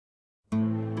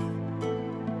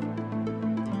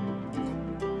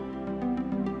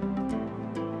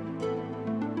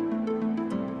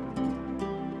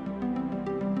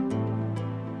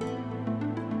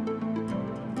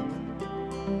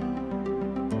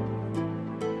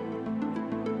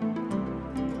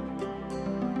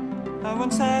I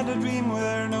once had a dream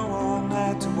where no one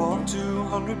had to walk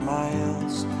 200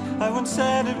 miles. I once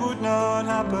said it would not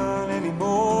happen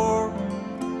anymore.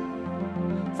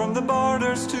 From the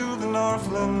borders to the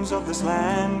northlands of this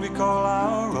land we call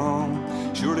our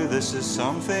own, surely this is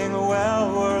something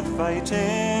well worth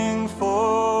fighting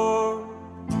for.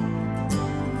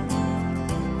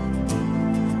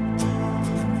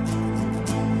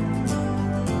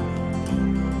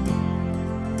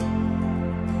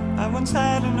 I once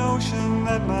had a notion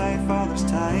that my father's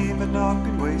time had not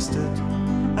been wasted.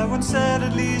 I once said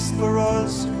at least for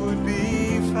us it would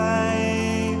be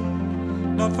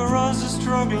fine. Not for us a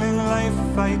struggling life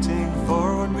fighting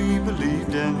for what we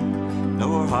believed in.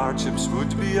 No, our hardships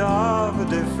would be of a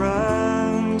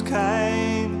different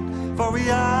kind. For we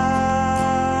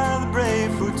are the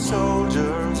brave foot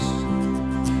soldiers,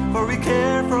 for we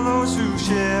care for those who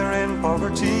share in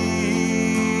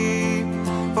poverty,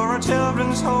 for our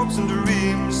children's hopes and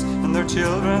dreams, and their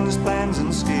children's plans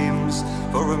and schemes,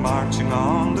 for we're marching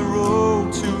on the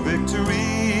road to victory.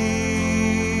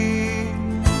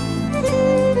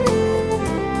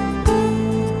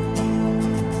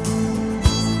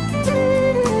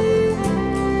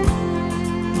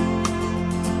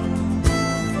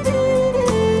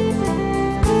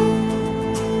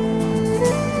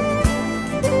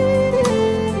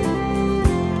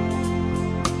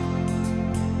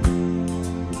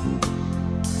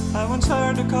 I once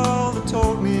heard a call that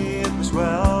told me it was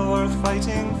well worth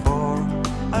fighting for.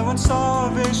 I once saw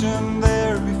a vision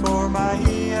there before my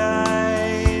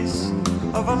eyes,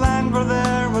 of a land where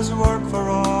there was work for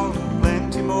all and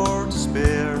plenty more to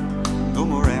spare. No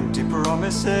more empty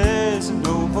promises and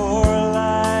no more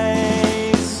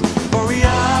lies. For we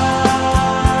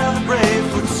are the brave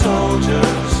foot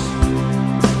soldiers,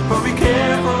 for we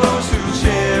care for those who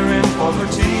share in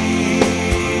poverty,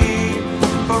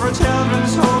 for our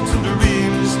children's hopes and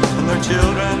dreams, and their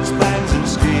children's plans and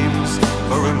schemes,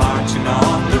 for we're marching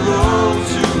on the road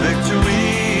to victory.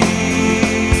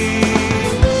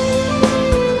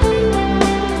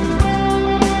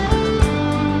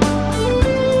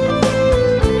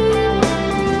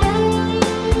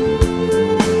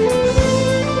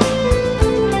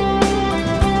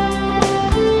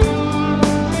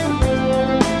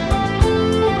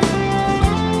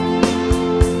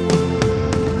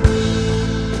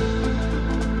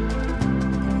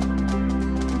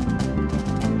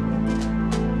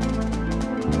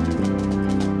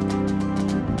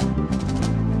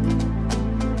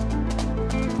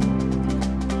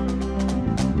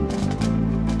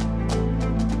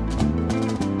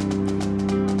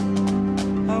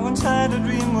 I once had a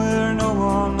dream where no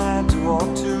one had to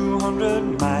walk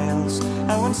 200 miles.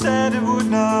 I once said it would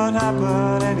not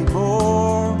happen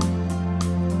anymore.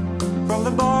 From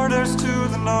the borders to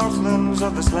the northlands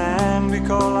of this land we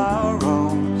call our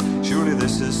own, surely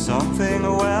this is something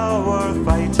well worth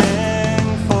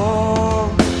fighting for.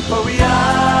 For we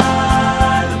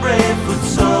are the brave foot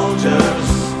soldiers,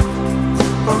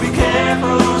 for we care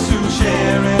for those who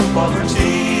share in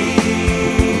poverty,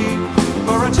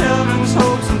 for our children's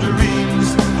hopes and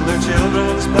dreams, and their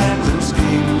children's plans and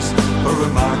schemes, for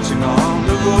we're marching on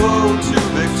the road to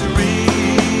victory.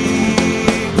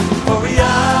 For we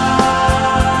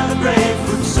are the brave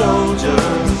foot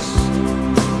soldiers,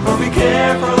 for we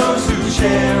care for those who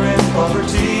share in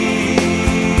poverty,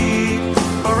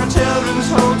 for our children's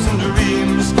hopes and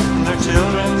dreams, and their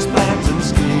children's plans and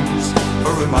schemes,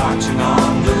 for we're marching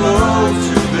on the road to